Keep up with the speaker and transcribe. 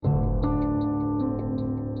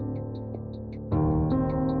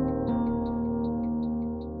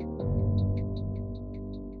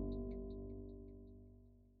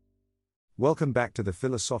Welcome back to the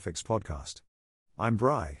Philosophics podcast. I'm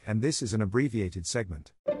Bry, and this is an abbreviated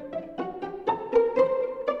segment.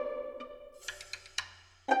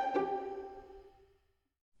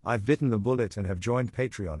 I've bitten the bullet and have joined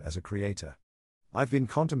Patreon as a creator. I've been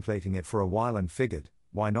contemplating it for a while and figured,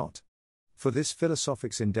 why not? For this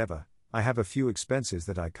Philosophics endeavor, I have a few expenses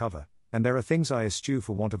that I cover, and there are things I eschew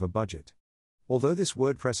for want of a budget. Although this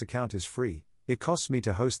WordPress account is free, it costs me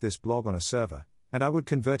to host this blog on a server, and I would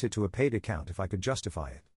convert it to a paid account if I could justify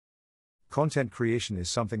it. Content creation is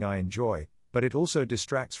something I enjoy, but it also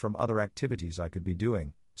distracts from other activities I could be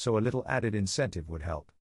doing, so a little added incentive would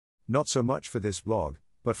help. Not so much for this blog,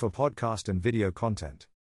 but for podcast and video content.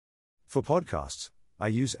 For podcasts, I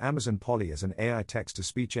use Amazon Polly as an AI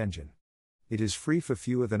text-to-speech engine. It is free for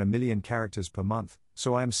fewer than 1 million characters per month,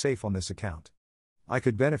 so I am safe on this account. I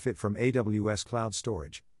could benefit from AWS cloud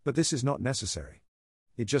storage, but this is not necessary.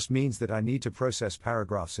 It just means that I need to process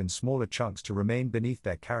paragraphs in smaller chunks to remain beneath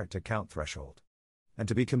their character count threshold. And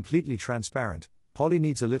to be completely transparent, Polly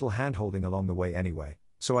needs a little handholding along the way anyway,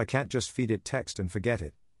 so I can't just feed it text and forget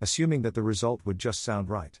it, assuming that the result would just sound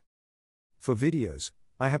right. For videos,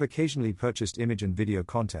 I have occasionally purchased image and video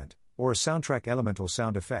content, or a soundtrack element or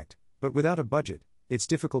sound effect, but without a budget, it's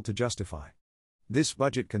difficult to justify. This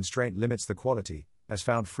budget constraint limits the quality, as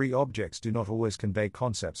found free objects do not always convey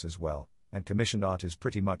concepts as well, and commissioned art is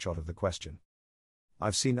pretty much out of the question.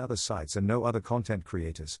 I've seen other sites and know other content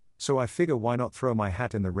creators, so I figure why not throw my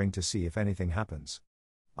hat in the ring to see if anything happens.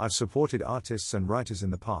 I've supported artists and writers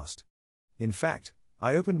in the past. In fact,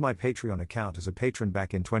 I opened my Patreon account as a patron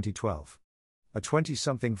back in 2012. A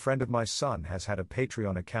 20-something friend of my son has had a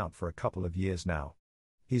Patreon account for a couple of years now.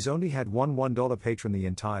 He's only had one $1 patron the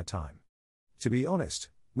entire time. To be honest,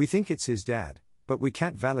 we think it's his dad, but we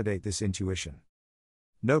can't validate this intuition.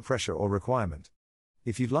 No pressure or requirement.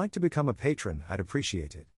 If you'd like to become a patron, I'd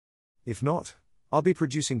appreciate it. If not, I'll be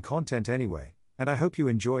producing content anyway, and I hope you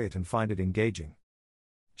enjoy it and find it engaging.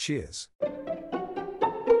 Cheers.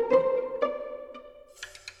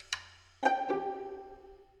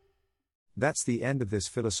 That's the end of this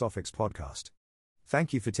Philosophics podcast.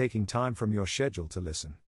 Thank you for taking time from your schedule to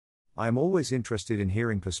listen. I am always interested in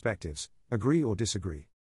hearing perspectives, agree or disagree.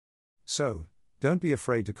 So, don't be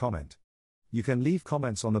afraid to comment. You can leave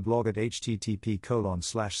comments on the blog at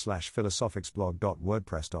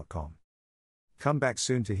http://philosophicsblog.wordpress.com. Come back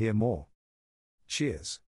soon to hear more.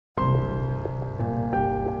 Cheers.